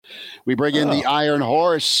We bring in the Iron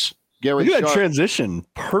Horse, Gary Look at that Sharp. transition.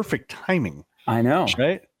 Perfect timing. I know.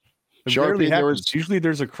 Right? It Sharpie, barely happens. Usually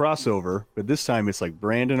there's a crossover, but this time it's like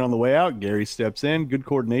Brandon on the way out. Gary steps in. Good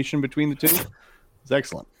coordination between the two. It's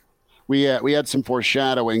excellent. We had some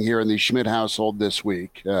foreshadowing here in the Schmidt household this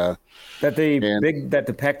week. That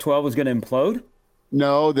the Pac-12 was going to implode?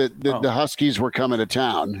 No, the Huskies were coming to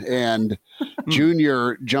town, and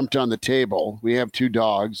Junior jumped on the table. We have 2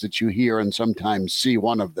 dogs that you hear and sometimes see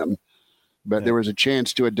one of them, but there was a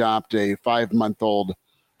chance to adopt a 5-month-old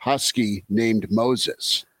Husky named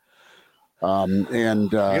Moses. I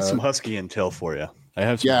got some Husky intel for you. I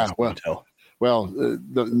have some Husky intel. Well,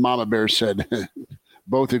 the mama bear said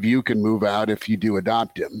both of you can move out if you do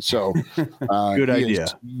adopt him. So good idea.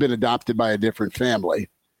 He's been adopted by a different family.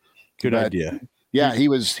 Good idea. Yeah, he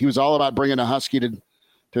was all about bringing a Husky to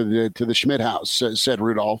the Schmidt house, said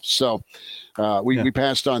Rudolph. So we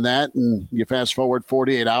passed on that, and you fast forward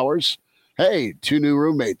 48 hours. Hey, 2 new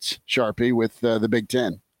roommates, Sharpie, with the Big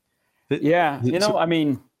Ten. Yeah,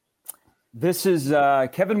 this is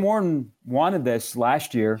Kevin Warren wanted this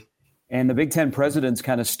last year, and the Big Ten presidents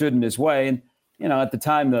kind of stood in his way. And at the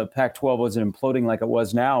time, the Pac-12 wasn't imploding like it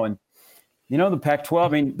was now. And the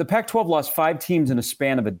Pac-12. The Pac-12 lost 5 teams in a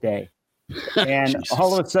span of a day. And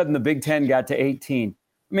all of a sudden, the Big Ten got to 18.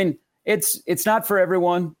 It's not for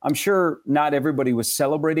everyone. I'm sure not everybody was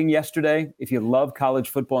celebrating yesterday if you love college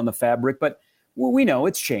football and the fabric, but we know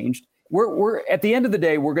it's changed. We're at the end of the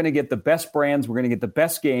day, we're going to get the best brands. We're going to get the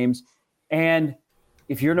best games. And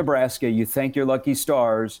if you're Nebraska, you thank your lucky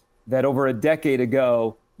stars that over a decade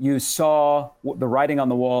ago, you saw the writing on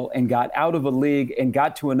the wall and got out of a league and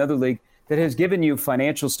got to another league that has given you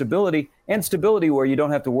financial stability and stability where you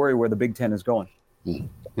don't have to worry where the Big Ten is going.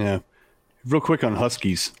 Yeah. Real quick on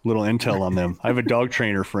Huskies, little intel on them. I have a dog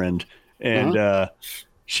trainer friend, and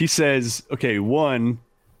she says, okay, one,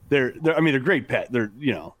 they're great pet. They're,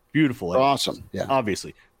 beautiful. They're awesome. Yeah.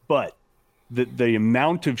 Obviously. But the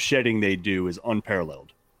amount of shedding they do is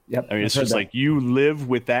unparalleled. Yep. It's just like you live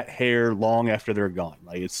with that hair long after they're gone.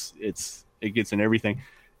 Like it gets in everything.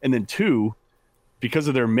 And then 2, because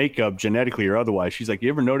of their makeup, genetically or otherwise, she's like, you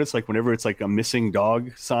ever notice like whenever it's like a missing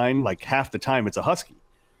dog sign, like half the time it's a Husky,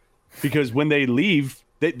 because when they leave,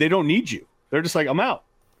 they don't need you. They're just like, I'm out.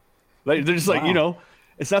 Like they're just like,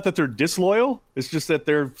 it's not that they're disloyal. It's just that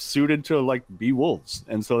they're suited to like be wolves.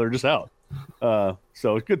 And so they're just out.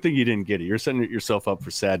 So a good thing you didn't get it. You're setting yourself up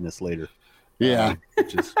for sadness later. Yeah.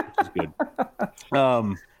 Which is good.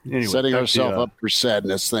 Anyway, setting ourselves up for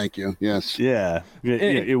sadness. Thank you. Yes. Yeah.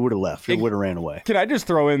 It would have left. It would have ran away. Can I just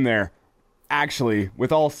throw in there, actually,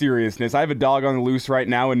 with all seriousness, I have a dog on the loose right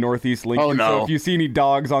now in Northeast Lincoln. Oh, no. So if you see any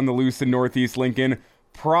dogs on the loose in Northeast Lincoln,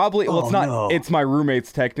 probably, it's my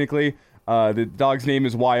roommate's technically. The dog's name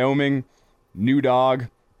is Wyoming. New dog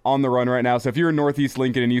on the run right now. So if you're in Northeast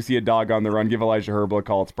Lincoln and you see a dog on the run, give Elijah Herbal a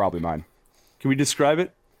call. It's probably mine. Can we describe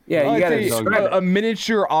it? Yeah, you got to describe it. A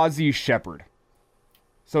miniature Aussie Shepherd.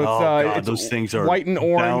 So it's those things are white and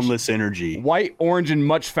orange, boundless energy. White, orange, and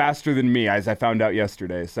much faster than me, as I found out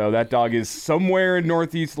yesterday. So that dog is somewhere in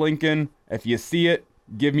Northeast Lincoln. If you see it,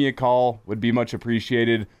 give me a call. Would be much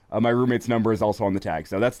appreciated. My roommate's number is also on the tag.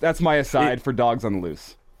 So that's my aside for dogs on the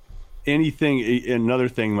loose. Another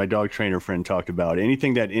thing my dog trainer friend talked about,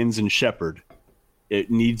 anything that ends in Shepherd, it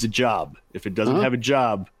needs a job. If it doesn't have a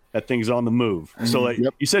job, that thing's on the move. So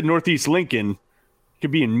you said Northeast Lincoln, could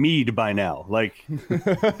be in Meade by now. Like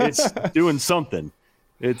it's doing something.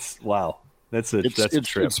 It's wow. That's a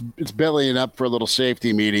trip. It's bellying up for a little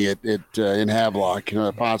safety meeting in Havelock,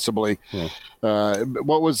 possibly. Yeah.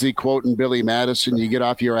 What was the quote in Billy Madison? You get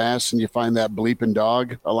off your ass and you find that bleeping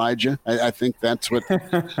dog, Elijah. I think that's what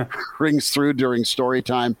rings through during story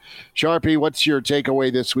time. Sharpie, what's your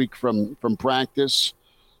takeaway this week from practice?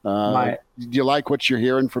 Do you like what you're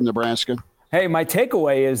hearing from Nebraska? Hey, my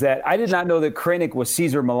takeaway is that I did not know that Kranick was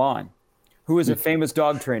Cesar Millan, who is a famous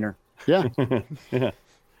dog trainer. Yeah. Yeah.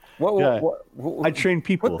 What, I train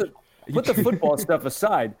people. Put the football stuff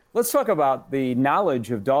aside. Let's talk about the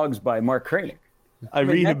knowledge of dogs by Mark Kranick. I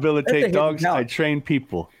rehabilitate dogs. I train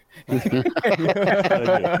people. You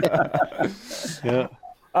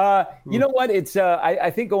know what? It's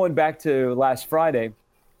I think going back to last Friday,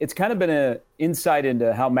 it's kind of been an insight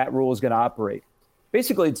into how Matt Rule is going to operate.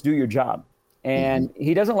 Basically, it's do your job. And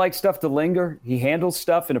he doesn't like stuff to linger. He handles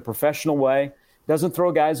stuff in a professional way, doesn't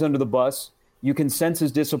throw guys under the bus. You can sense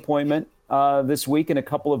his disappointment this week in a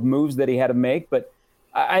couple of moves that he had to make. But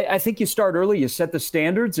I think you start early, you set the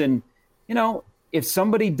standards. And, if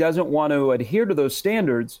somebody doesn't want to adhere to those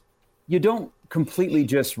standards, you don't completely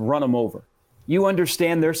just run them over. You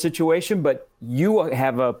understand their situation, but you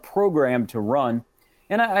have a program to run.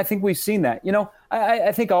 And I think we've seen that.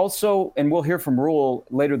 I think also, and we'll hear from Rule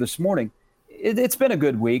later this morning, it's been a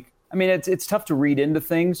good week. I mean, it's tough to read into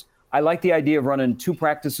things. I like the idea of running 2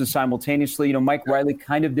 practices simultaneously. Mike Riley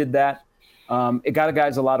kind of did that. It got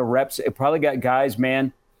guys a lot of reps. It probably got guys,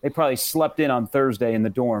 man, they probably slept in on Thursday in the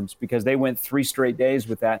dorms because they went 3 straight days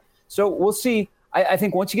with that. So we'll see. I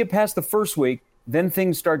think once you get past the first week, then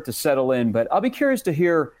things start to settle in. But I'll be curious to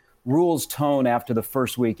hear Rule's tone after the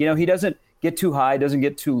first week. He doesn't get too high, doesn't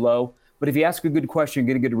get too low. But if you ask a good question, you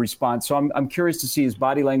get a good response. So I'm curious to see his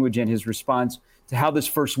body language and his response to how this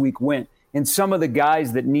first week went. And some of the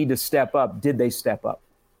guys that need to step up, did they step up?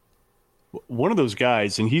 One of those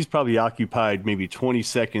guys, and he's probably occupied maybe 20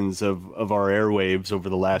 seconds of our airwaves over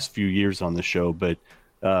the last few years on the show, but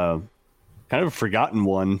kind of a forgotten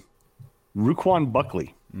one, Ruquan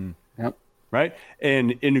Buckley. Yep. Right?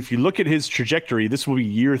 And if you look at his trajectory, this will be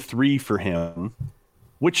year 3 for him,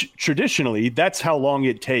 which traditionally, that's how long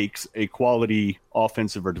it takes a quality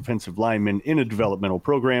offensive or defensive lineman in a developmental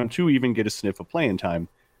program to even get a sniff of playing time.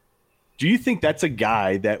 Do you think that's a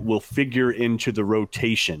guy that will figure into the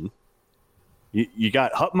rotation? You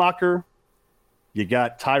got Hutmacher, you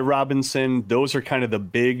got Ty Robinson. Those are kind of the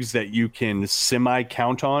bigs that you can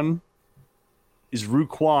semi-count on. Is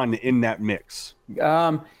Ruquan in that mix?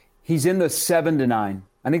 He's in the 7 to 9.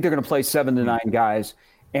 I think they're going to play 7 to 9 guys.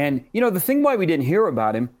 And, the thing why we didn't hear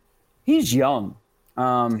about him, he's young.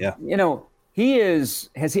 He is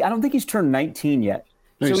 – I don't think he's turned 19 yet.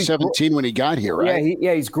 So he's 17 when he got here, right?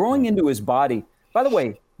 Yeah, he's growing into his body. By the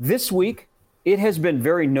way, this week, it has been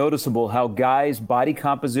very noticeable how guys' body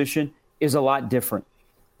composition is a lot different.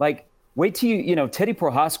 Like, wait till Teddy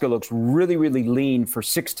Prohaska looks really, really lean for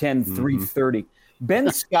 6'10", 330.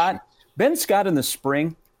 Ben Scott in the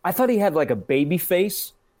spring, I thought he had like a baby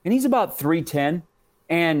face, and he's about 310.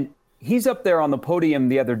 And he's up there on the podium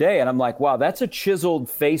the other day, and I'm like, wow, that's a chiseled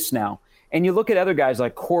face now. And you look at other guys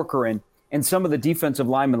like Corcoran and some of the defensive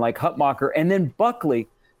linemen like Hutmacher, and then Buckley,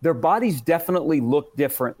 their bodies definitely look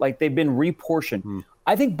different, like they've been reportioned.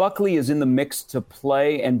 I think Buckley is in the mix to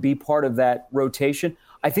play and be part of that rotation.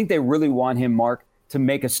 I think they really want him, Mark, to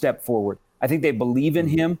make a step forward. I think they believe in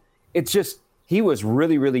him. It's just he was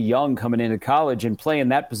really, really young coming into college and playing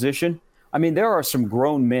that position. I mean, there are some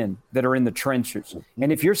grown men that are in the trenches.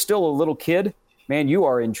 And if you're still a little kid, man, you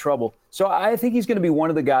are in trouble. So I think he's going to be one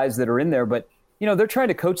of the guys that are in there. But, they're trying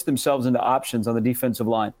to coach themselves into options on the defensive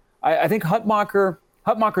line. I think Hutmacher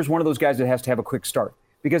is one of those guys that has to have a quick start.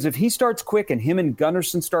 Because if he starts quick and him and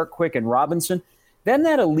Gunnarsson start quick and Robinson, then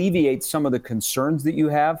that alleviates some of the concerns that you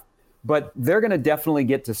have. But they're going to definitely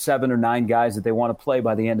get to 7 or 9 guys that they want to play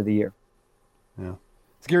by the end of the year. Yeah.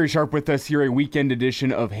 It's Gary Sharp with us here, a weekend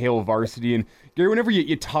edition of Hail Varsity. And Gary, whenever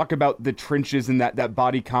you talk about the trenches and that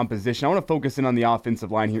body composition, I want to focus in on the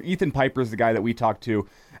offensive line here. Ethan Piper is the guy that we talked to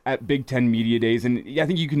at Big Ten Media Days, and I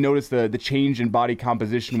think you can notice the change in body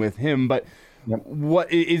composition with him. But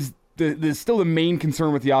what is still the main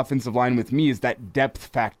concern with the offensive line with me is that depth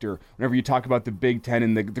factor. Whenever you talk about the Big Ten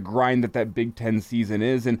and the grind that Big Ten season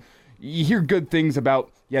is, and you hear good things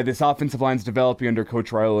about, this offensive line's developing under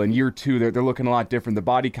Coach Riley. In year 2, they're looking a lot different. The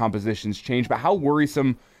body composition's changed. But how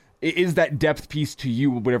worrisome is that depth piece to you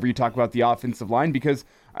whenever you talk about the offensive line? Because,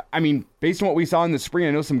 I mean, based on what we saw in the spring,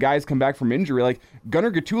 I know some guys come back from injury. Like Gunnar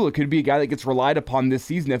Gatula could be a guy that gets relied upon this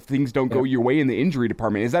season if things don't go your way in the injury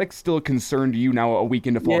department. Is that still a concern to you now a week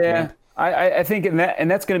into fall camp? I think, and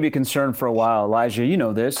that's going to be a concern for a while, Elijah. You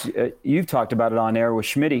know this. You've talked about it on air with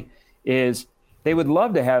Schmitty, is they would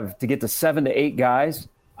love to get to 7 to 8 guys.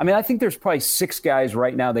 I mean, I think there's probably 6 guys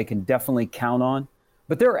right now they can definitely count on,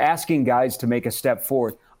 but they're asking guys to make a step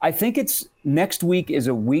forward. I think next week is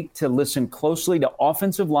a week to listen closely to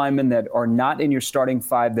offensive linemen that are not in your starting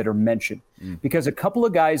 5 that are mentioned, because a couple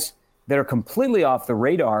of guys that are completely off the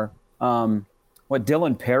radar,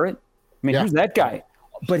 Dylan Parrott? I mean, who's that guy?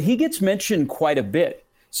 But he gets mentioned quite a bit.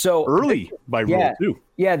 So early by rule too.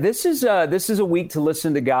 Yeah, this is a week to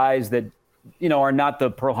listen to guys that are not the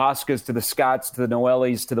Prohaskas to the Scotts to the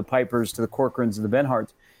Noellis to the Pipers to the Corcorans to the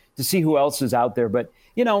Benharts, to see who else is out there. But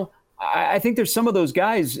I think there's some of those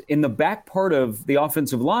guys in the back part of the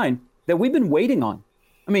offensive line that we've been waiting on.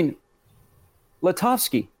 I mean,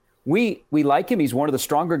 Latovsky, we like him. He's one of the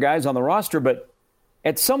stronger guys on the roster, but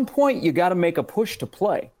at some point you got to make a push to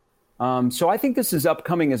play. So I think this is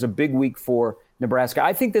upcoming as a big week for Nebraska.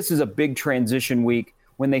 I think this is a big transition week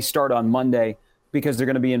when they start on Monday, because they're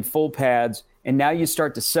going to be in full pads. And now you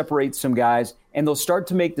start to separate some guys, and they'll start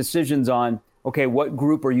to make decisions on, okay, what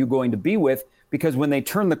group are you going to be with? Because when they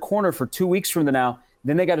turn the corner for 2 weeks from now,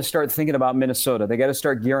 then they got to start thinking about Minnesota. They got to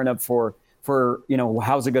start gearing up for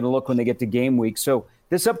how's it going to look when they get to game week. So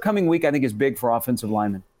this upcoming week, I think, is big for offensive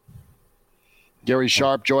linemen. Gary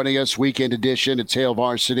Sharp joining us, weekend edition. It's Hail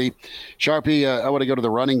Varsity. Sharpie, I want to go to the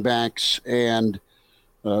running backs and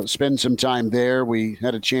spend some time there. We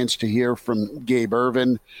had a chance to hear from Gabe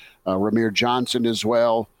Ervin, Ramir Johnson as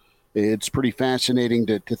well. It's pretty fascinating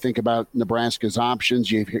to think about Nebraska's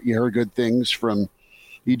options. You heard good things from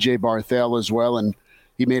E.J. Barthel as well, and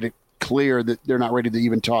he made it clear that they're not ready to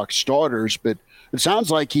even talk starters, but it sounds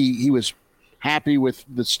like he was happy with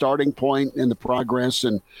the starting point and the progress.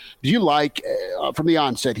 And do you like, from the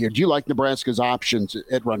onset here, do you like Nebraska's options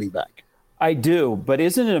at running back? I do, but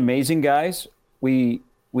isn't it amazing, guys? We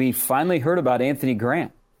finally heard about Anthony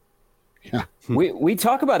Grant. Yeah. We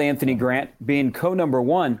talk about Anthony Grant being number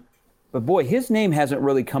one, but boy, his name hasn't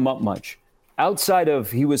really come up much. Outside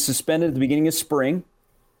of he was suspended at the beginning of spring,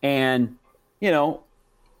 and,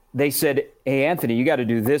 they said, hey, Anthony, you got to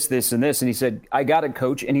do this, this, and this. And he said, I got it,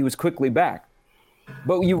 coach, and he was quickly back.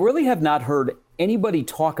 But you really have not heard anybody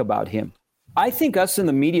talk about him. I think us in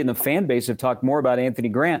the media and the fan base have talked more about Anthony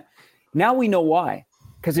Grant. Now we know why.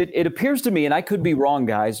 Because it appears to me, and I could be wrong,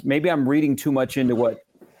 guys, maybe I'm reading too much into what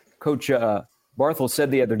Coach Barthel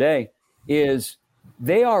said the other day, is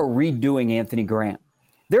they are redoing Anthony Grant.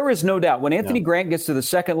 There is no doubt. When Anthony Grant gets to the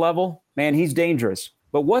second level, man, he's dangerous.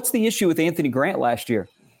 But what's the issue with Anthony Grant last year?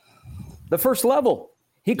 The first level.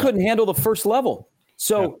 He couldn't handle the first level.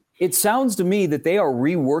 So it sounds to me that they are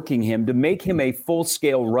reworking him to make him a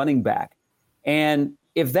full-scale running back. And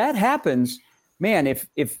if that happens, man, if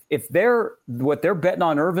they're what they're betting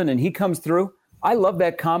on Ervin and he comes through, I love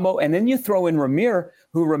that combo. And then you throw in Ramir,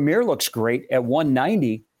 who Ramir looks great at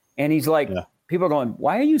 190, and he's like, people are going,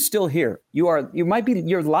 why are you still here? You're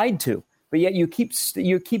lied to, but yet you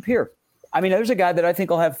keep here. I mean, there's a guy that I think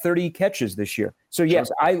will have 30 catches this year. So yes,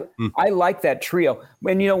 I like that trio.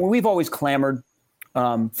 And we've always clamored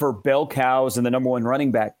for bell cows and the number one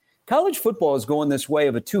running back. College football is going this way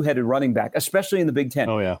of a two-headed running back, especially in the Big Ten.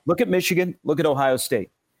 Oh, yeah. Look at Michigan. Look at Ohio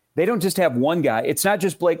State. They don't just have one guy. It's not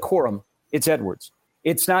just Blake Corum. It's Edwards.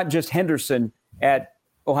 It's not just Henderson at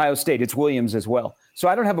Ohio State. It's Williams as well. So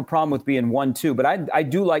I don't have a problem with being 1-2, but I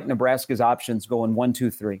do like Nebraska's options going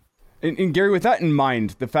 1-2-3. And Gary, with that in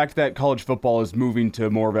mind, the fact that college football is moving to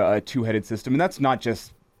more of a two-headed system, and that's not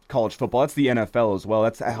just college football, that's the NFL as well.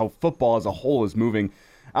 That's how football as a whole is moving.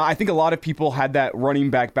 I think a lot of people had that running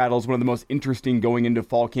back battle as one of the most interesting going into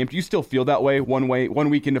fall camp. Do you still feel that way one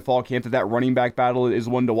week into fall camp, that running back battle is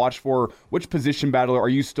one to watch for? Which position battle are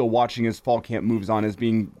you still watching as fall camp moves on as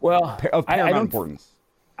being of paramount importance?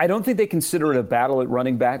 I don't think they consider it a battle at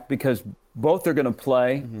running back because both are going to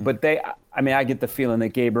play. Mm-hmm. But I get the feeling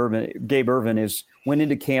that Gabe Ervin went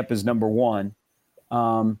into camp as number one.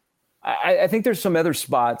 I think there's some other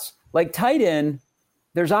spots like tight end.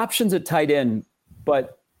 There's options at tight end,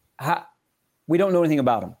 but we don't know anything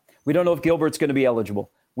about him. We don't know if Gilbert's going to be eligible.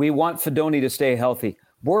 We want Fedoni to stay healthy.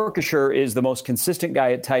 Borkesher is the most consistent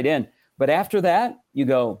guy at tight end. But after that, you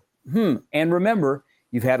go, And remember,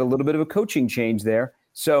 you've had a little bit of a coaching change there.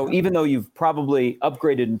 So even though you've probably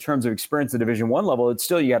upgraded in terms of experience at Division I level, it's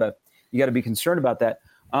still you got to be concerned about that.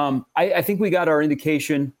 I think we got our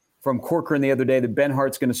indication from Corcoran the other day that Ben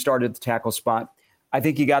Hart's going to start at the tackle spot. I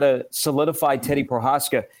think you got to solidify Teddy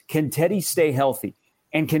Prohaska. Can Teddy stay healthy?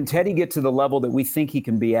 And can Teddy get to the level that we think he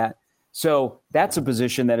can be at? So that's a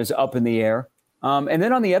position that is up in the air. And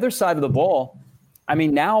then on the other side of the ball, I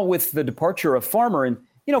mean, now with the departure of Farmer, and,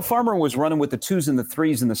 Farmer was running with the 2s and the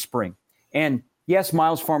 3s in the spring. And yes,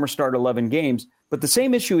 Miles Farmer started 11 games, but the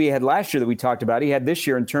same issue he had last year that we talked about, he had this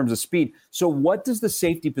year in terms of speed. So what does the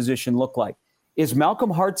safety position look like? Is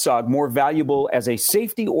Malcolm Hartzog more valuable as a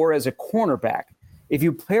safety or as a cornerback? If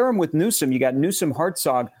you pair him with Newsome, you got Newsome,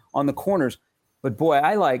 Hartzog on the corners. But boy,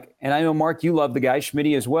 and I know, Mark, you love the guy,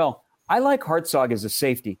 Schmitty as well. I like Hartzog as a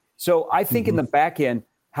safety. So I think in the back end,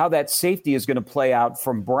 how that safety is going to play out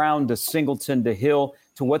from Brown to Singleton to Hill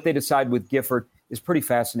to what they decide with Gifford is pretty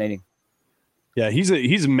fascinating. Yeah, he's a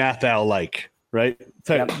Mathau-like, right?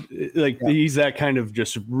 Yep. He's that kind of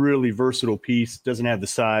just really versatile piece. Doesn't have the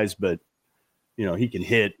size, but he can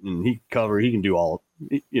hit and he can cover. He can do all.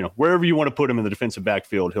 Wherever you want to put him in the defensive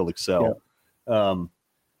backfield, he'll excel.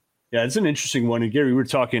 Yeah, it's an interesting one. And Gary, we were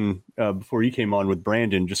talking before you came on with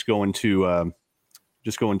Brandon, just going to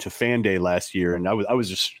Fan Day last year, and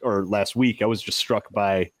last week, I was just struck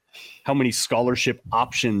by how many scholarship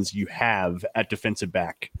options you have at defensive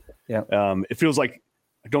back. Yeah. It feels like,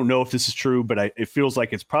 I don't know if this is true, but it feels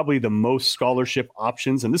like it's probably the most scholarship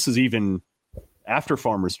options, and this is even after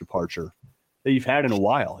Farmer's departure, that you've had in a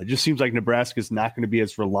while. It just seems like Nebraska is not going to be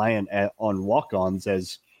as reliant on walk-ons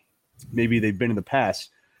as maybe they've been in the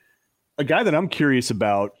past. A guy that I'm curious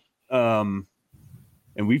about,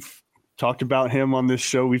 and we've talked about him on this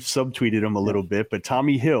show. We've subtweeted him a little bit, but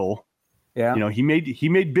Tommy Hill, yeah, he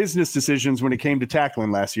made business decisions when it came to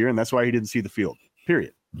tackling last year, and that's why he didn't see the field.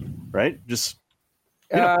 Period. Right? Just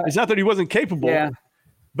it's not that he wasn't capable,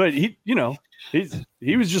 but he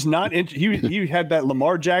was just not. He had that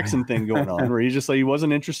Lamar Jackson thing going on where he's just like he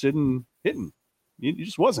wasn't interested in hitting. He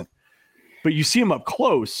just wasn't. But you see him up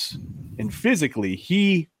close, and physically,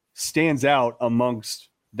 he stands out amongst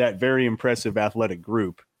that very impressive athletic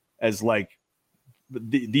group as like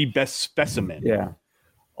the best specimen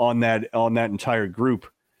on that entire group.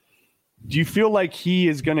 Do you feel like he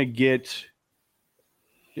is going to get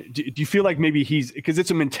do you feel like maybe because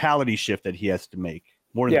it's a mentality shift that he has to make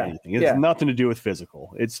more than anything? It's nothing to do with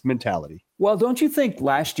physical. It's mentality. Well, don't you think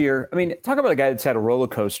last year, I mean, talk about a guy that's had a roller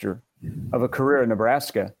coaster of a career in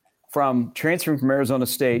Nebraska, from transferring from Arizona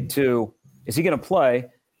State to, is he going to play?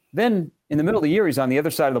 Then in the middle of the year, he's on the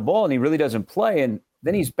other side of the ball and he really doesn't play. And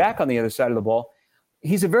then he's back on the other side of the ball.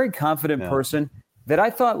 He's a very confident person that I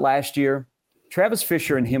thought last year, Travis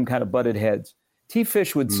Fisher and him kind of butted heads. T.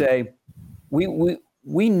 Fish would say,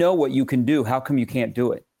 we know what you can do. How come you can't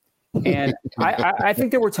do it? And I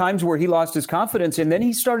think there were times where he lost his confidence, and then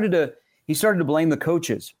he started to blame the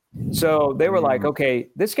coaches. So they were like, okay,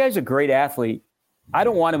 this guy's a great athlete. I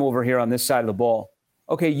don't want him over here on this side of the ball.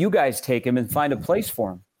 Okay, you guys take him and find a place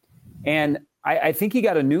for him. And I think he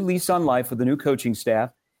got a new lease on life with the new coaching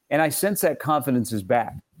staff, and I sense that confidence is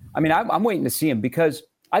back. I mean, I'm waiting to see him because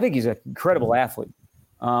I think he's an incredible athlete.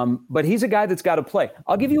 But he's a guy that's got to play.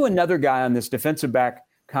 I'll give you another guy on this defensive back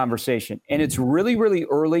conversation, and it's really, really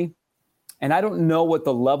early, and I don't know what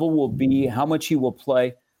the level will be, how much he will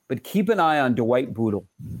play, but keep an eye on Dwight Boodle.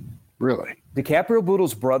 Really? DiCaprio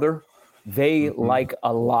Boodle's brother, they like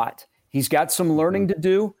a lot. He's got some learning to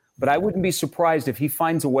do, but I wouldn't be surprised if he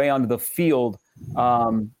finds a way onto the field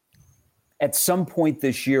at some point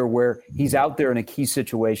this year where he's out there in a key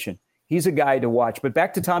situation. He's a guy to watch. But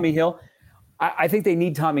back to Tommy Hill, I think they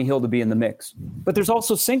need Tommy Hill to be in the mix. But there's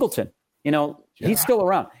also Singleton. He's still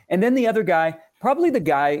around. And then the other guy, probably the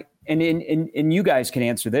guy, and you guys can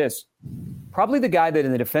answer this, probably the guy that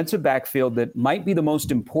in the defensive backfield that might be the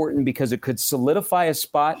most important because it could solidify a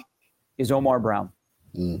spot is Omar Brown.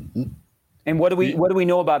 Mm-hmm. And what do we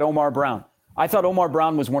know about Omar Brown? I thought Omar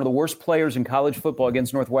Brown was one of the worst players in college football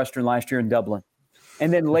against Northwestern last year in Dublin.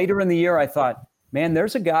 And then later in the year, I thought, man,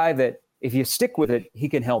 there's a guy that if you stick with it, he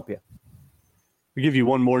can help you. I'll give you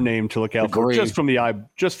one more name to look out for, just from the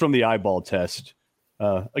eyeball test.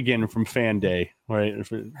 Again, from Fan Day, right?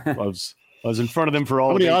 I was in front of them for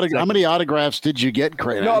all. How many autographs did you get,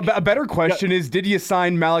 Craig? No, a better question is, did you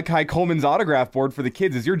sign Malachi Coleman's autograph board for the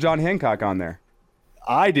kids? Is your John Hancock on there?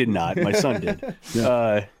 I did not. My son did.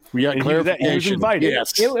 We got clarification. He was invited.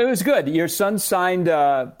 Yes. It was good. Your son signed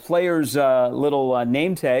players' little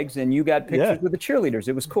name tags, and you got pictures with the cheerleaders.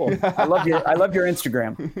 It was cool. I loved your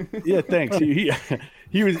Instagram. Yeah, thanks.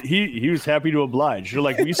 He was happy to oblige. You're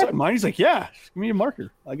like, will you sign mine? He's like, yeah, give me a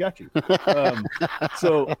marker. I got you.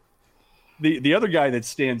 So the other guy that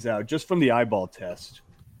stands out just from the eyeball test,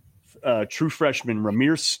 true freshman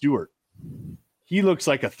Ramir Stewart. He looks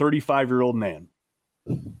like a 35-year-old man.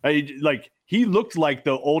 He looked like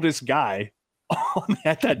the oldest guy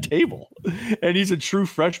at that table, and he's a true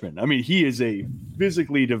freshman. I mean, he is a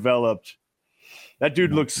physically developed. That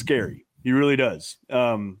dude looks scary. He really does.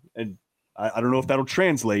 And I don't know if that'll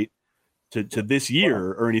translate to this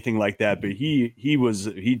year or anything like that, but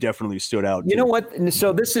he definitely stood out. You know what?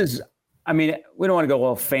 So this is, I mean, we don't want to go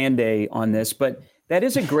all Fan Day on this, but that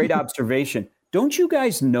is a great observation. Don't you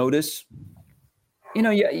guys notice?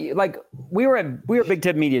 Like we were at Big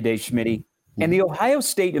Ten Media Day, Schmitty, and the Ohio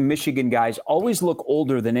State and Michigan guys always look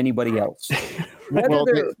older than anybody else.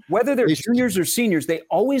 Whether they're juniors or seniors, they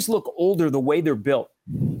always look older the way they're built.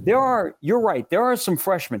 You're right. There are some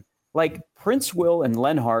freshmen like Prince Will and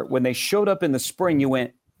Lenhart. When they showed up in the spring, you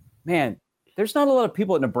went, man, there's not a lot of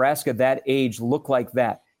people at Nebraska that age look like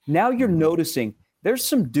that. Now you're noticing there's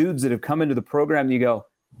some dudes that have come into the program and you go,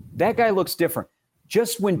 that guy looks different.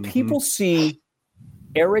 Just when people see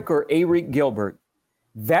Eric or Eric Gilbert,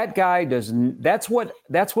 that guy doesn't. That's what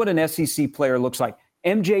an SEC player looks like.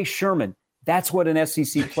 MJ Sherman, that's what an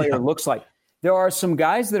SEC player looks like. There are some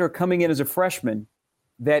guys that are coming in as a freshman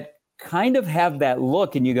that kind of have that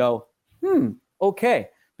look, and you go, okay,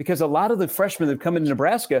 because a lot of the freshmen that come into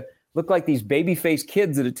Nebraska look like these baby-faced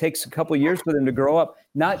kids that it takes a couple of years for them to grow up,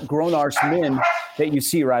 not grown-arse men that you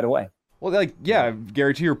see right away. Well,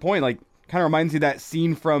 Gary, to your point, kind of reminds you of that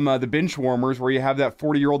scene from The Benchwarmers where you have that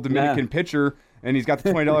 40-year-old Dominican pitcher and he's got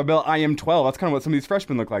the $20 bill. I am 12. That's kind of what some of these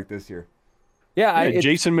freshmen look like this year. Yeah,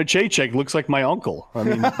 Jason Machacek looks like my uncle. I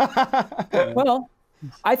mean, well,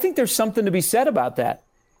 I think there's something to be said about that.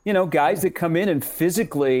 You know, guys that come in and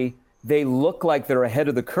physically they look like they're ahead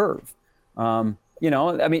of the curve. You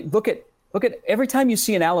know, I mean, look at every time you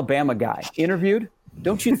see an Alabama guy interviewed,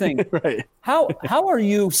 don't you think, right. how are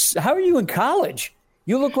you in college?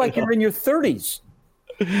 You look like you're in your 30s.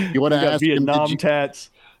 You want to ask Vietnam him, tats.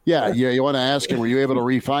 Yeah, you want to ask him, were you able to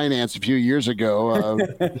refinance a few years ago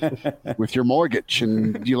with your mortgage,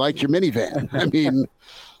 and do you like your minivan? I mean,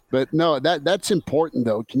 but no, that's important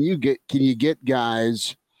though. Can you get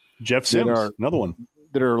guys, Jeff Sims, another one,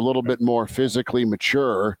 that are a little bit more physically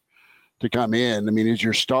mature to come in? I mean, is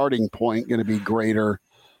your starting point going to be greater,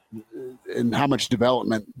 and how much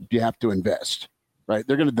development do you have to invest? Right,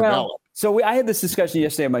 they're going to develop. So I had this discussion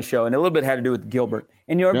yesterday on my show, and a little bit had to do with Gilbert.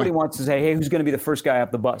 And you know, everybody wants to say, hey, who's going to be the first guy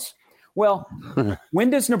off the bus? Well, when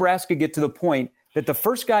does Nebraska get to the point that the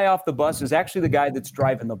first guy off the bus is actually the guy that's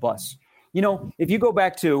driving the bus? You know, if you go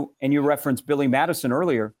back to, and you referenced Billy Madison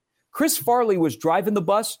earlier, Chris Farley was driving the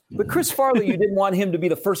bus, but Chris Farley, you didn't want him to be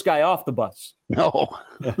the first guy off the bus. No.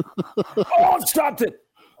 Oh, stopped it.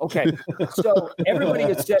 Okay, so everybody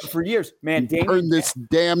has said for years, man, Damian, turn this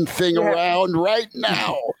damn thing around right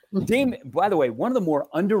now. By the way, one of the more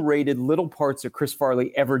underrated little parts that Chris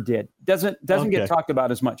Farley ever did doesn't get talked about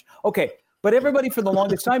as much. Okay, but everybody for the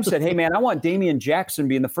longest time said, hey, man, I want Damian Jackson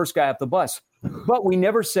being the first guy off the bus. But we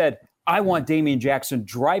never said, I want Damian Jackson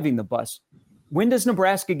driving the bus. When does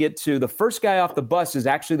Nebraska get to the first guy off the bus is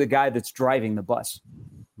actually the guy that's driving the bus?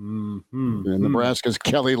 Mm-hmm. Nebraska's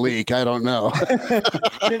Kelly Leak. I don't know.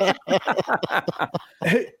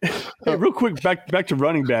 Hey, real quick, back to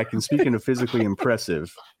running back. And speaking of physically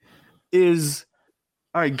impressive, all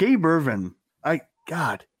right, Gabe Ervin.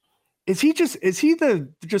 Is he just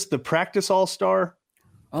the practice all-star?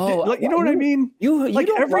 Oh, you know what I mean? You like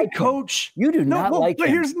don't every like coach. Him. You do not like him.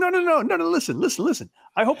 Here's no. Listen.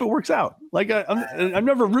 I hope it works out. Like I'm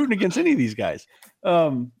never rooting against any of these guys.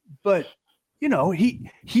 But you know, he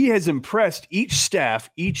has impressed each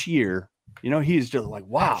staff each year. You know, he's just like,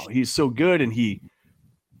 wow, he's so good, and he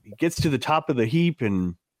gets to the top of the heap,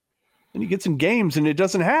 and he gets in games, and it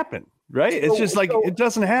doesn't happen. Right? It's just like it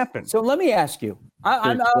doesn't happen. So let me ask you.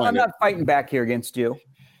 I'm not fighting back here against you.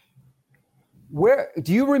 Where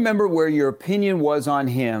do you remember where your opinion was on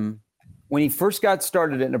him when he first got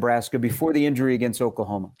started at Nebraska before the injury against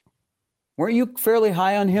Oklahoma? Weren't you fairly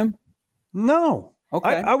high on him? No.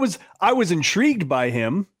 Okay. I was intrigued by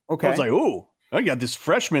him. Okay. I was like, oh, I got this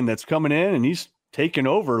freshman that's coming in and he's taking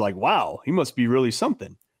over. Like, wow, he must be really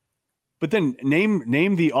something. But then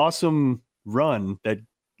name the awesome run that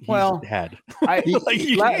he's had.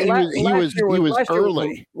 He was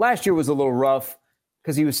early. Last year was a little rough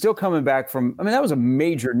because he was still coming back from. I mean, that was a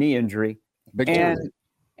major knee injury, and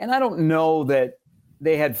I don't know that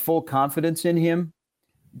they had full confidence in him.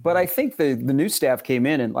 But I think the new staff came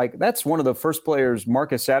in and like that's one of the first players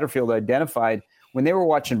Marcus Satterfield identified when they were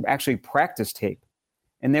watching actually practice tape,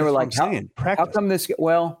 and they were like, "How come this?"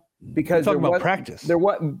 Well, because talking about practice,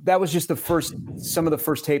 that was just some of the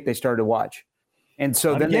first tape they started to watch, and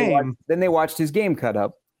so then they watched his game cut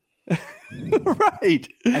up, right?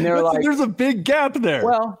 And they were like, "There's a big gap there."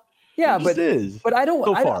 Well, yeah, but I don't.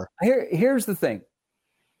 So far. Here's the thing.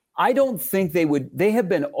 I don't think they have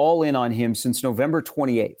been all in on him since November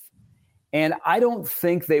 28th. And I don't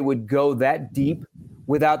think they would go that deep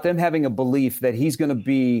without them having a belief that he's going to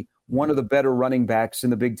be one of the better running backs in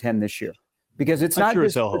the Big Ten this year. Because it's not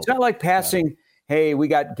like passing, hey, we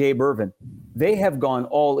got Gabe Ervin. They have gone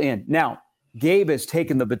all in. Now, Gabe has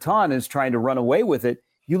taken the baton and is trying to run away with it.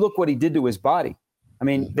 You look what he did to his body. I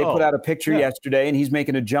mean, they put out a picture yesterday and he's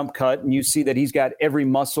making a jump cut and you see that he's got every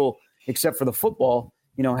muscle except for the football,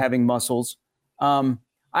 having muscles. I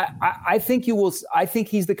think I think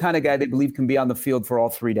he's the kind of guy they believe can be on the field for all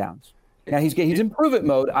three downs. Now he's improve-it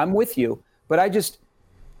mode. I'm with you, but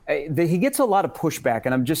he gets a lot of pushback,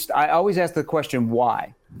 and I always ask the question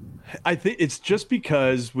why. I think it's just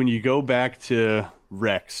because when you go back to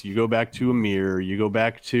Rex, you go back to Amir, you go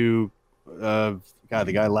back to the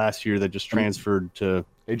guy last year that just transferred to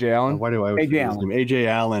AJ Allen. Why do I always forget his name? AJ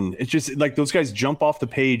Allen. It's just like those guys jump off the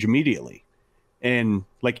page immediately. And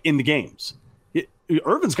like in the games,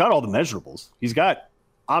 Irvin's got all the measurables. He's got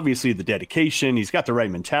obviously the dedication. He's got the right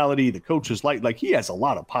mentality. The coach is like he has a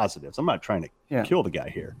lot of positives. I'm not trying to kill the guy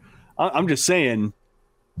here. I'm just saying,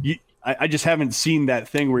 I just haven't seen that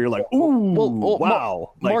thing where you're like, ooh,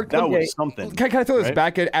 wow, Mark, that was something. Can I throw this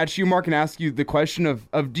back at you, Mark, and ask you the question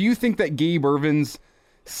of do you think that Gabe Ervin's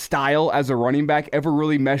style as a running back ever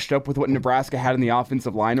really meshed up with what Nebraska had in the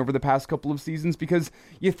offensive line over the past couple of seasons, because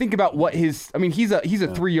you think about what he's a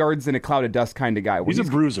 3 yards in a cloud of dust kind of guy. He's a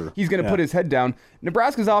bruiser. He's going to put his head down.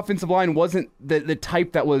 Nebraska's offensive line wasn't the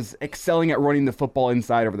type that was excelling at running the football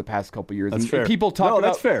inside over the past couple of years. That's and fair. People talk about,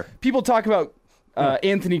 that's fair. People talk about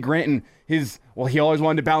Anthony Grant and he always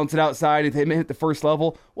wanted to balance it outside and hit the first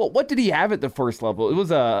level. Well, what did he have at the first level? It was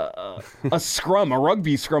a scrum, a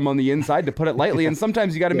rugby scrum on the inside, to put it lightly. And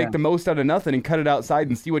sometimes you got to make the most out of nothing and cut it outside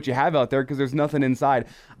and see what you have out there, because there's nothing inside.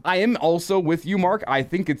 I am also with you, Mark. I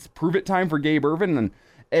think it's prove it time for Gabe Ervin. And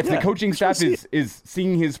if the coaching staff is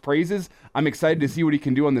singing his praises, I'm excited to see what he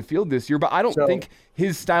can do on the field this year. But I don't think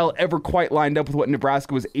his style ever quite lined up with what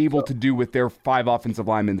Nebraska was able to do with their 5 offensive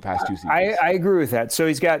linemen the past 2 seasons. I agree with that. So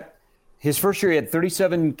he's got his first year, he had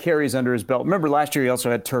 37 carries under his belt. Remember, last year he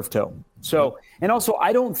also had turf toe. So, and also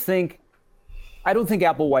I don't think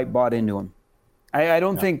Applewhite bought into him. I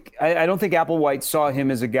don't think Applewhite saw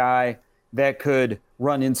him as a guy that could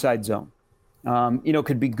run inside zone.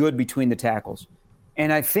 Could be good between the tackles.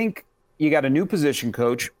 And I think you got a new position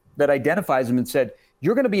coach that identifies him and said,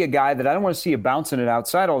 you're going to be a guy that I don't want to see you bouncing it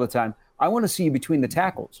outside all the time. I want to see you between the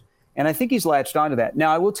tackles. And I think he's latched onto that.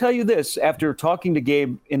 Now, I will tell you this, after talking to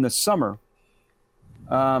Gabe in the summer,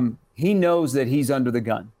 he knows that he's under the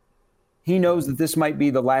gun. He knows that this might be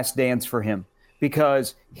the last dance for him,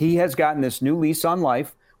 because he has gotten this new lease on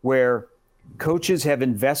life where coaches have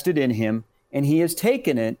invested in him, and he has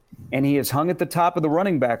taken it and he has hung at the top of the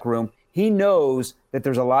running back room. He knows that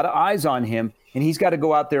there's a lot of eyes on him, and he's got to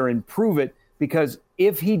go out there and prove it, because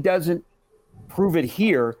if he doesn't prove it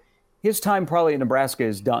here, his time probably in Nebraska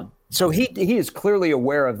is done. So he is clearly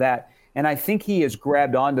aware of that, and I think he has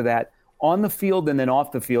grabbed onto that on the field and then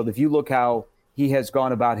off the field, if you look how he has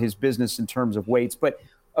gone about his business in terms of weights. But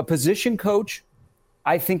a position coach,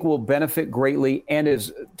 I think, will benefit greatly, and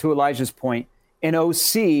is, to Elijah's point, an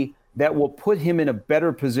OC that will put him in a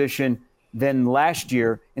better position than last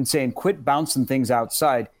year in saying, quit bouncing things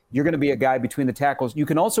outside. You're going to be a guy between the tackles. You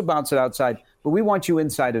can also bounce it outside, but we want you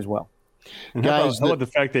inside as well. And how about the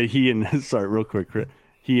fact that he and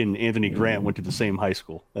Anthony Grant went to the same high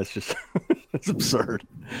school? That's just that's absurd.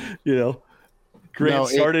 Grant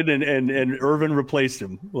started and Irvin replaced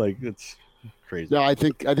him. Like, it's crazy. No, I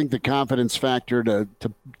think the confidence factor to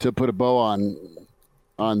put a bow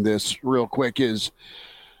on this real quick is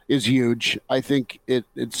huge. I think it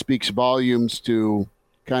speaks volumes to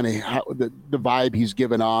kind of how the vibe he's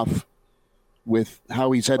given off with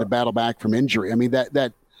how he's had to battle back from injury. I mean,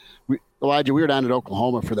 Elijah, we were down at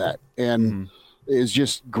Oklahoma for that, and it's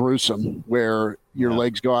just gruesome where your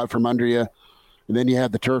legs go out from under you, and then you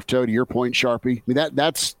have the turf toe, to your point, Sharpie. I mean,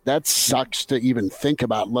 that sucks to even think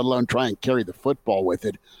about, let alone try and carry the football with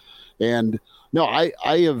it. And no,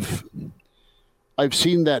 I've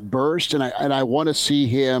seen that burst, and I want to see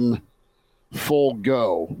him full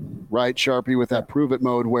go, right, Sharpie, with that prove it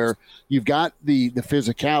mode where you've got the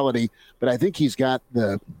physicality, but I think he's got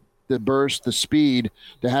the burst, the speed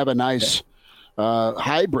to have a nice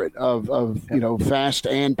hybrid of fast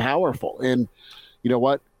and powerful. And you know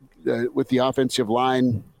what, with the offensive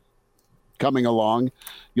line coming along,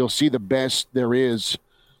 you'll see the best there is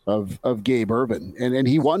of Gabe Ervin, and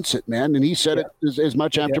he wants it, man. And he said it as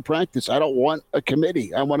much after practice. I don't want a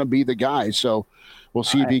committee. I want to be the guy. So we'll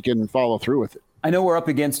see if he can follow through with it. I know we're up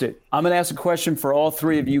against it. I'm going to ask a question for all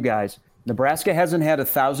three of you guys. Nebraska hasn't had a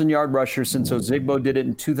 1,000-yard rusher since Ozigbo did it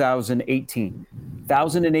in 2018.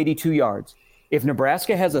 1,082 yards. If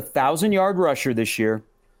Nebraska has a 1,000-yard rusher this year,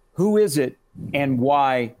 who is it, and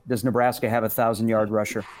why does Nebraska have a 1,000-yard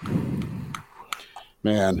rusher?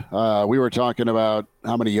 Man, we were talking about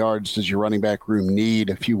how many yards does your running back room need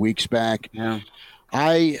a few weeks back. Yeah.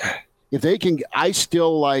 I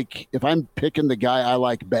still like, if I'm picking the guy I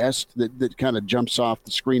like best, that kind of jumps off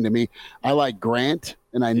the screen to me, I like Grant,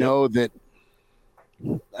 and I know that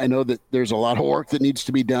there's a lot of work that needs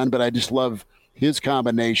to be done, but I just love his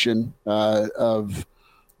combination of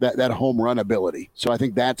that home run ability. So I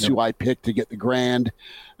think that's who I picked to get the grand,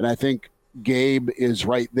 and I think Gabe is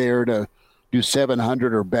right there to do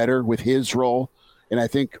 700 or better with his role. And I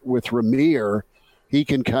think with Ramir, he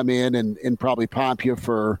can come in and probably pop you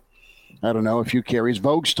for, I don't know, a few carries.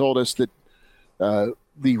 Vogue's told us that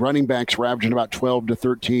the running backs were averaging about 12 to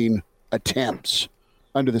 13 attempts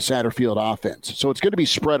under the Satterfield offense. So it's going to be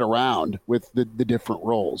spread around with the different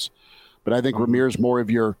roles. But I think Ramir's more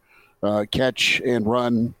of your catch and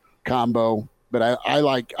run combo. But I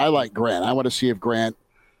like Grant. I want to see if Grant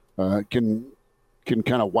can can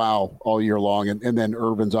kind of wow all year long. And then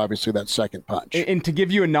Irvin's obviously that second punch. And to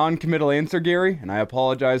give you a non-committal answer, Gary, and I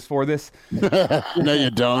apologize for this. No,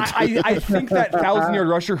 you don't. I think that 1,000-yard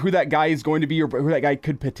rusher, who that guy is going to be or who that guy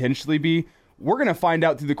could potentially be, we're going to find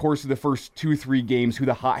out through the course of the first 2-3 games who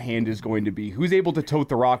the hot hand is going to be, who's able to tote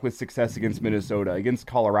the rock with success against Minnesota, against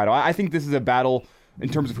Colorado. I think this is a battle in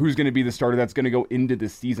terms of who's going to be the starter that's going to go into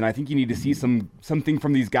this season. I think you need to see something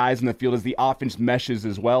from these guys in the field as the offense meshes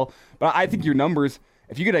as well. But I think your numbers,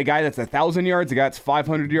 if you get a guy that's 1,000 yards, a guy that's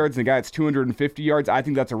 500 yards, and a guy that's 250 yards, I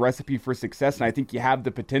think that's a recipe for success, and I think you have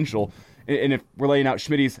the potential. And if we're laying out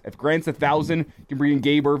Schmitty's, if Grant's 1,000, you can bring in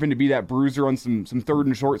Gabe Irvin to be that bruiser on some third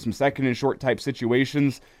and short, some second and short type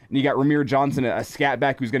situations. And you got Ramir Johnson, a scat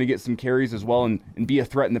back who's going to get some carries as well and be a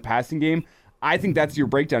threat in the passing game. I think that's your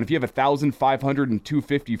breakdown. If you have 1,000, 500, and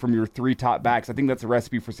 250 from your three top backs, I think that's a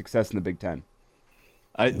recipe for success in the Big Ten.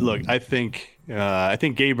 I think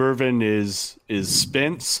Gabe Irvin is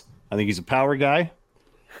Spence. I think he's a power guy,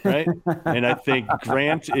 right? And I think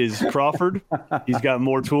Grant is Crawford. He's got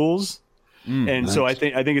more tools. So I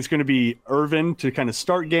think it's going to be Irvin to kind of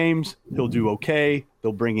start games. He'll do okay.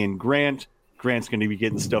 They'll bring in Grant. Grant's going to be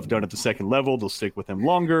getting stuff done at the second level. They'll stick with him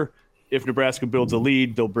longer. If Nebraska builds a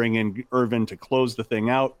lead, they'll bring in Irvin to close the thing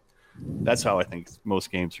out. That's how I think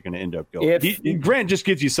most games are going to end up going. Grant just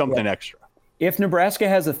gives you something extra. If Nebraska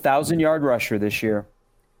has a 1,000-yard rusher this year,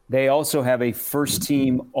 they also have a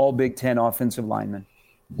first-team All Big Ten offensive lineman.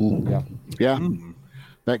 Yeah.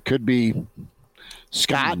 That could be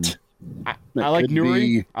Scott. I like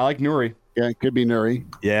Nuri. Yeah, it could be Nuri.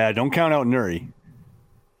 Yeah, don't count out Nuri.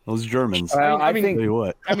 Those Germans. I think. Tell you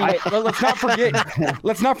what. Let's not forget.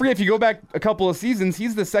 Let's not forget. If you go back a couple of seasons,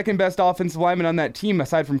 he's the second best offensive lineman on that team,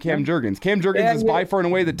 aside from Cam Jurgens. Cam Jurgens is by far and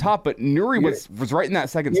away the top, but Nuri was right in that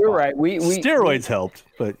second spot. You're right. Steroids helped,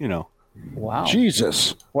 but Wow.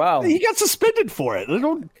 Jesus. Wow. He got suspended for it.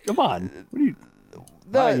 Come on. What are you?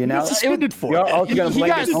 Suspended for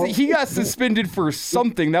it. He got suspended for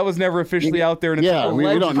something that was never officially out there. And we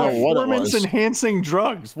don't know what it was. Performance-enhancing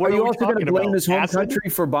drugs. What are you also going to blame his home country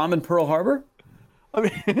for bombing Pearl Harbor? I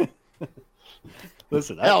mean,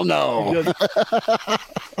 listen. Hell no.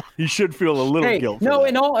 He should feel a little guilt. No,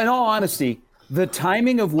 in all honesty, the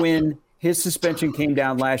timing of when his suspension came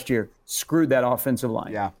down last year screwed that offensive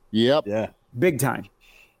line. Yeah. Yep. Yeah. Big time.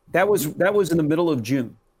 That was in the middle of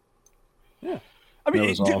June. Yeah. I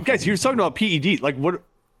mean, guys, you're talking about PED. Like, what?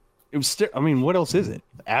 It was. What else is it?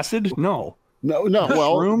 Acid? No.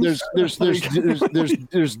 Well,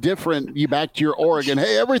 there's different. You back to your Oregon.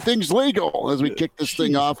 Hey, everything's legal as we kick this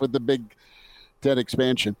thing off with the Big Ten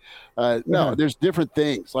expansion. No, there's different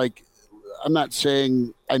things. Like, I'm not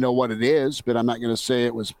saying I know what it is, but I'm not going to say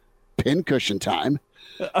it was pincushion time.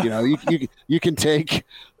 You can take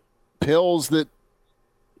pills that.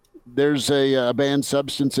 There's a banned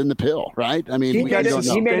substance in the pill, right? I mean, he got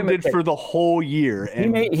suspended for the whole year.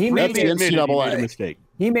 And he made a mistake.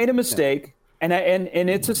 He made a mistake, and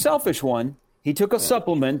it's a selfish one. He took a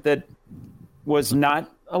supplement that was not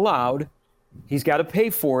allowed. He's got to pay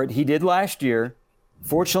for it. He did last year.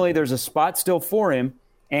 Fortunately, there's a spot still for him,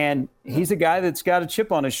 and he's a guy that's got a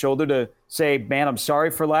chip on his shoulder to say, man, I'm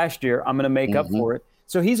sorry for last year. I'm going to make up for it.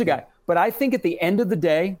 So he's a guy. But I think at the end of the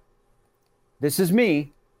day, this is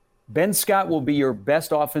me, Ben Scott will be your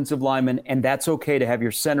best offensive lineman, and that's okay to have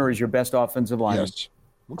your center as your best offensive lineman. Yes.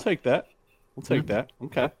 We'll take that.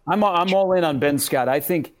 Okay. I'm all in on Ben Scott. I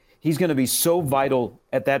think he's going to be so vital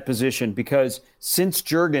at that position because since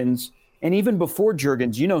Jurgens, and even before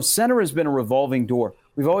Jurgens, center has been a revolving door.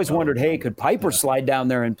 We've always wondered, hey, could Piper slide down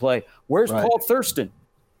there and play? Where's Paul Thurston?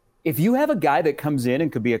 If you have a guy that comes in and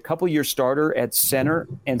could be a couple-year starter at center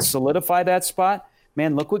and solidify that spot,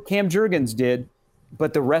 man, look what Cam Jurgens did.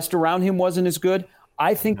 But the rest around him wasn't as good.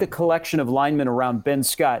 I think the collection of linemen around Ben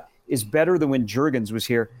Scott is better than when Jurgens was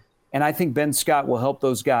here. And I think Ben Scott will help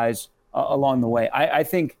those guys along the way. I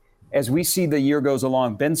think as we see the year goes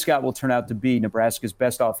along, Ben Scott will turn out to be Nebraska's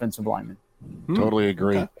best offensive lineman. Totally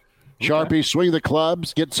agree. Okay. Sharpie, swing the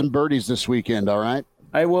clubs, get some birdies this weekend, all right?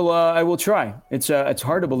 I will try. It's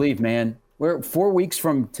hard to believe, man. We're 4 weeks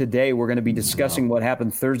from today, we're going to be discussing what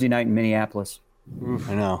happened Thursday night in Minneapolis.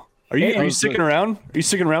 I know. Are you sticking around? Are you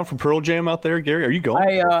sticking around for Pearl Jam out there, Gary? Are you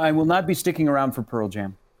going? I will not be sticking around for Pearl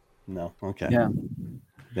Jam. No. Okay. Yeah.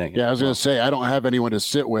 Dang it. Yeah, I was going to say I don't have anyone to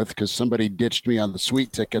sit with because somebody ditched me on the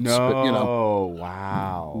suite tickets. No. But,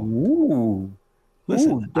 wow. Ooh.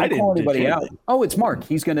 Listen, don't call anybody out. Oh, it's Mark.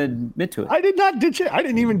 He's going to admit to it. I did not ditch it. I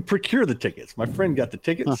didn't even procure the tickets. My friend got the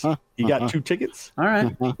tickets. He got 2 tickets. All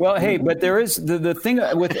right. Well, hey, but there is the thing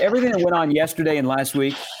with everything that went on yesterday and last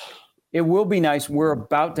week. It will be nice. We're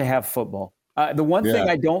about to have football. The one thing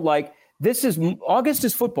I don't like, August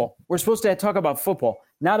is football. We're supposed to talk about football,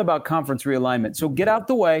 not about conference realignment. So get out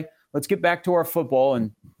the way. Let's get back to our football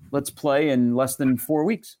and let's play in less than 4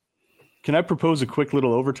 weeks. Can I propose a quick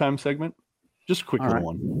little overtime segment? Just a quick little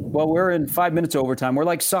one. Well, we're in 5 minutes overtime. We're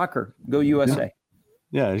like soccer. Go USA.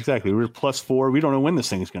 Yeah, exactly. We're +4. We don't know when this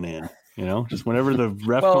thing is going to end. Just whenever the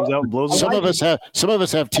ref comes out and blows. Some of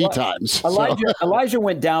us have tea times. Elijah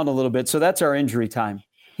went down a little bit, so that's our injury time.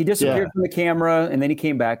 He disappeared from the camera, and then he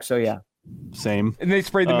came back. So yeah, same. And they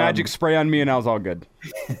sprayed the magic spray on me, and I was all good.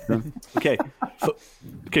 Okay.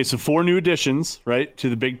 So 4 new additions, right, to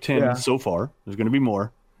the Big Ten so far. There's going to be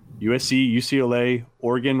more. USC, UCLA,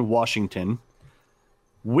 Oregon, Washington.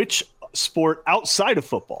 Which sport outside of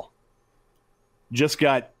football just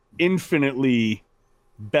got infinitely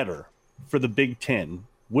better for the Big Ten?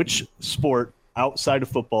 Which sport outside of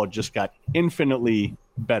football just got infinitely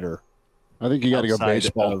better? I think you got to go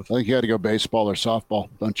baseball. I think you got to go baseball or softball,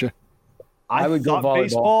 don't you? I would go volleyball.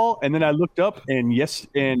 Baseball, and then I looked up, and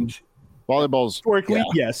volleyball's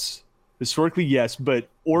historically yes, but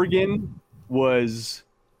Oregon was,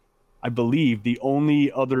 I believe, the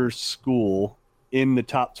only other school in the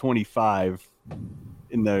top 25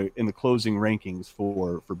 in the closing rankings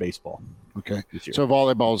for baseball. Okay, so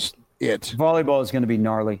volleyball's it. Volleyball is going to be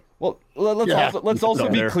gnarly. Well, let's also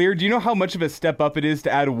be clear. Do you know how much of a step up it is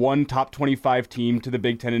to add one top 25 team to the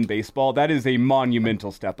Big Ten in baseball? That is a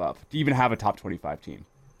monumental step up to even have a top 25 team.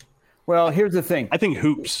 Well, here's the thing. I think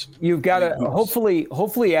hoops. You've got to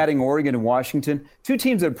hopefully adding Oregon and Washington, 2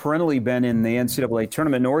 teams that have perennially been in the NCAA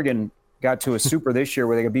tournament. And Oregon got to a super this year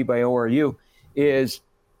where they got beat by ORU. Is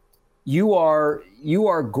you are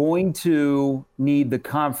going to need the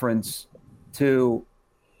conference to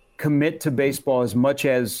commit to baseball as much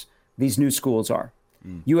as these new schools are.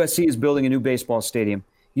 USC is building a new baseball stadium.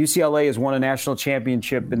 UCLA has won a national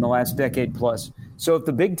championship in the last decade plus. So if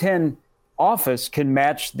the Big Ten office can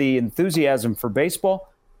match the enthusiasm for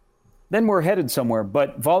baseball, then we're headed somewhere.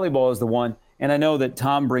 But volleyball is the one. And I know that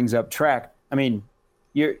Tom brings up track. I mean,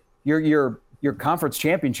 your conference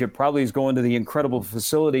championship probably is going to the incredible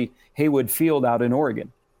facility Haywood Field out in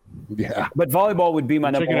Oregon. Yeah. But volleyball would be my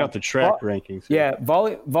number one. Checking out the track rankings. Yeah,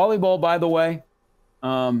 volleyball, by the way,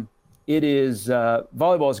 volleyball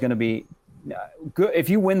is going to be good. If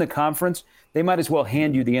you win the conference, they might as well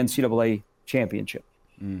hand you the NCAA championship.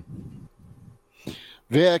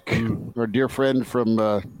 Vic, our dear friend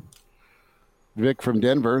from Vic from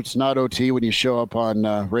Denver, it's not OT when you show up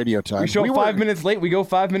on radio time. We show up 5 minutes late. We go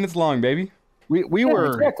 5 minutes long, baby. We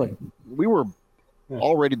were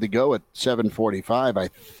all ready to go at 7:45, I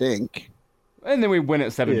think. And then we win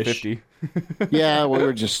at 7:50. Yeah, we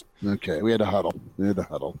were just okay. We had a huddle.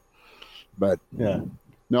 But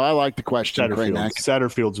no, I like the question.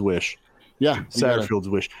 Satterfield's wish. Yeah, Satterfield's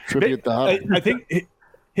wish. Tribute the huddle. I think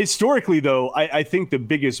historically, though, I think the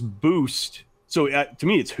biggest boost. So to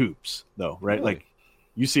me, it's hoops, though, right? Really? Like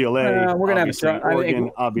UCLA, we're gonna have Oregon,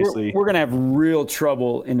 obviously. We're gonna have real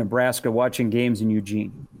trouble in Nebraska watching games in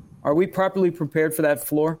Eugene. Are we properly prepared for that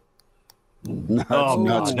floor? No,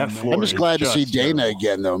 that floor. I'm just glad to see Dana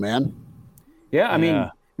again, though, man. Yeah, I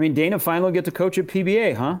mean, Dana finally get to coach at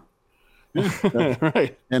PBA, huh?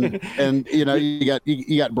 Right. And you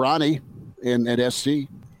got Bronny at SC.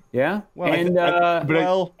 Yeah.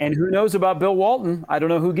 Well, and who knows about Bill Walton? I don't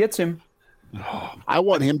know who gets him. I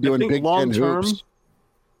want him doing Big Ten hoops.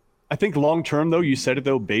 I think long term, though, you said it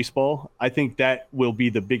though, baseball. I think that will be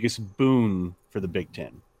the biggest boon for the Big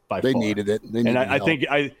Ten by far. They needed it. I think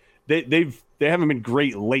they haven't been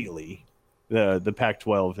great lately. The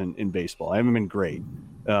Pac-12 in baseball, I haven't been great.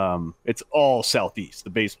 It's all Southeast.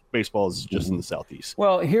 The baseball is just in the Southeast.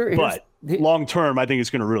 Well, but long term, I think it's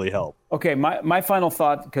going to really help. Okay, my final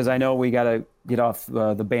thought, because I know we got to get off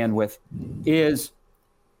the bandwidth, is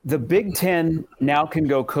the Big Ten now can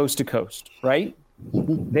go coast to coast, right?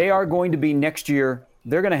 They are going to be next year.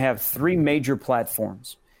 They're going to have 3 major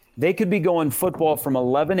platforms. They could be going football from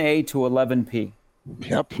 11A to 11P.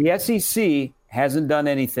 Yep. The SEC hasn't done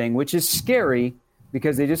anything, which is scary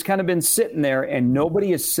because they just kind of been sitting there and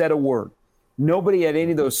nobody has said a word. Nobody at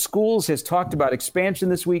any of those schools has talked about expansion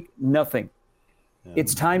this week. Nothing. Yeah.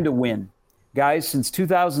 It's time to win. Guys, since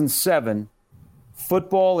 2007,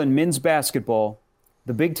 football and men's basketball,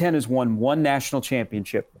 the Big Ten has won 1 national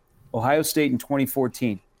championship, Ohio State in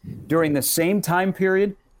 2014. During the same time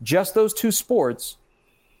period, just those 2 sports,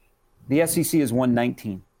 the SEC has won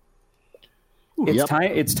 19.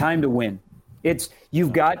 It's time to win.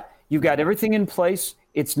 You've got everything in place.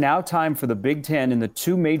 It's now time for the Big Ten in the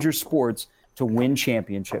 2 major sports to win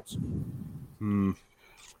championships.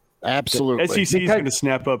 Absolutely. The SEC is going to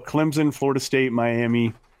snap up Clemson, Florida State,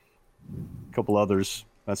 Miami, a couple others.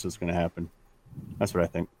 That's what's going to happen. That's what I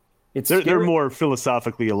think. They're more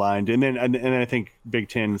philosophically aligned, and then I think Big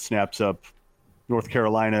Ten snaps up North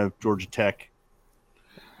Carolina, Georgia Tech.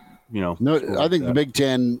 No, I think the Big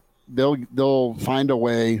Ten they'll find a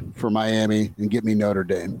way for Miami and get me Notre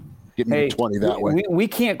Dame. Get me 20 that way. We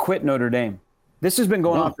can't quit Notre Dame. This has been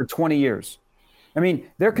going on for 20 years. I mean,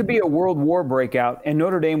 there could be a world war breakout, and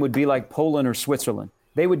Notre Dame would be like Poland or Switzerland.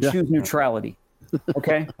 They would choose neutrality.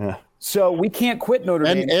 Okay? So we can't quit Notre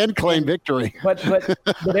Dame. And claim victory. But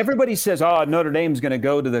everybody says, Notre Dame's going to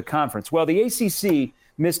go to the conference. Well, the ACC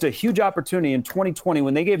missed a huge opportunity in 2020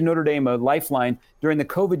 when they gave Notre Dame a lifeline during the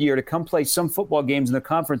COVID year to come play some football games in the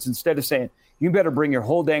conference instead of saying, you better bring your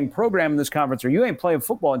whole dang program in this conference or you ain't playing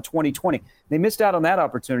football in 2020. They missed out on that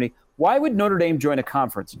opportunity. Why would Notre Dame join a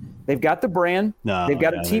conference? They've got the brand. They've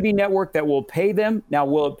got a TV network that will pay them. Now,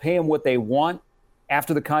 will it pay them what they want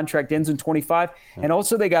after the contract ends in 25? And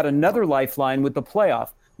also they got another lifeline with the playoff,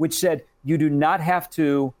 which said you do not have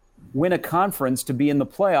to win a conference to be in the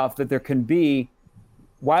playoff, that there can be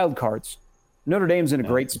wild cards. Notre Dame's in a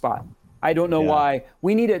great spot. I don't know why.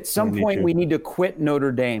 We need at some point we need to quit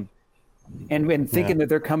Notre Dame and thinking that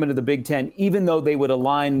they're coming to the Big Ten, even though they would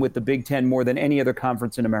align with the Big Ten more than any other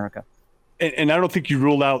conference in America. And I don't think you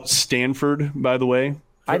rule out Stanford, by the way.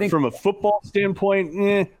 I think from a football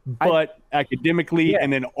standpoint, but academically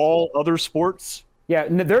and then all other sports. Yeah,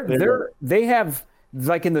 they have,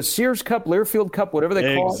 like in the Sears Cup, Learfield Cup, whatever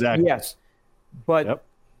they call it. Yes, but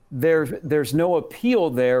there's no appeal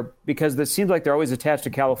there because it seems like they're always attached to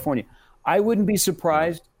California. I wouldn't be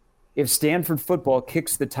surprised if Stanford football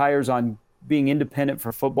kicks the tires on being independent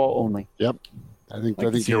for football only. Yep, I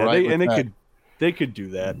think you're right. They could do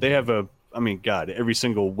that. They have every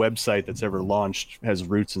single website that's ever launched has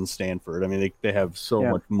roots in Stanford. I mean, they have so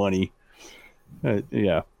much money. I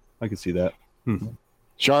can see that.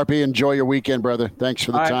 Sharpie, enjoy your weekend, brother. Thanks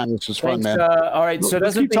for the time. This was fun, man. All right, so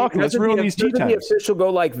let's keep talking. Let's ruin these tea times. Doesn't the official go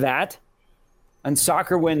like that on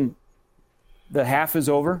soccer when the half is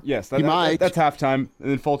over? Yes, that's halftime,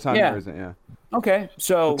 and then full time there isn't. Yeah. Okay,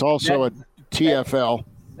 so it's also a TFL,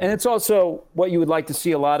 and it's also what you would like to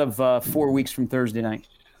see a lot of 4 weeks from Thursday night.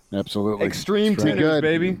 Absolutely, extreme tennis,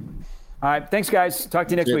 baby. All right, thanks, guys. Talk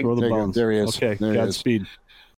to you next week. There he is. Okay, Godspeed.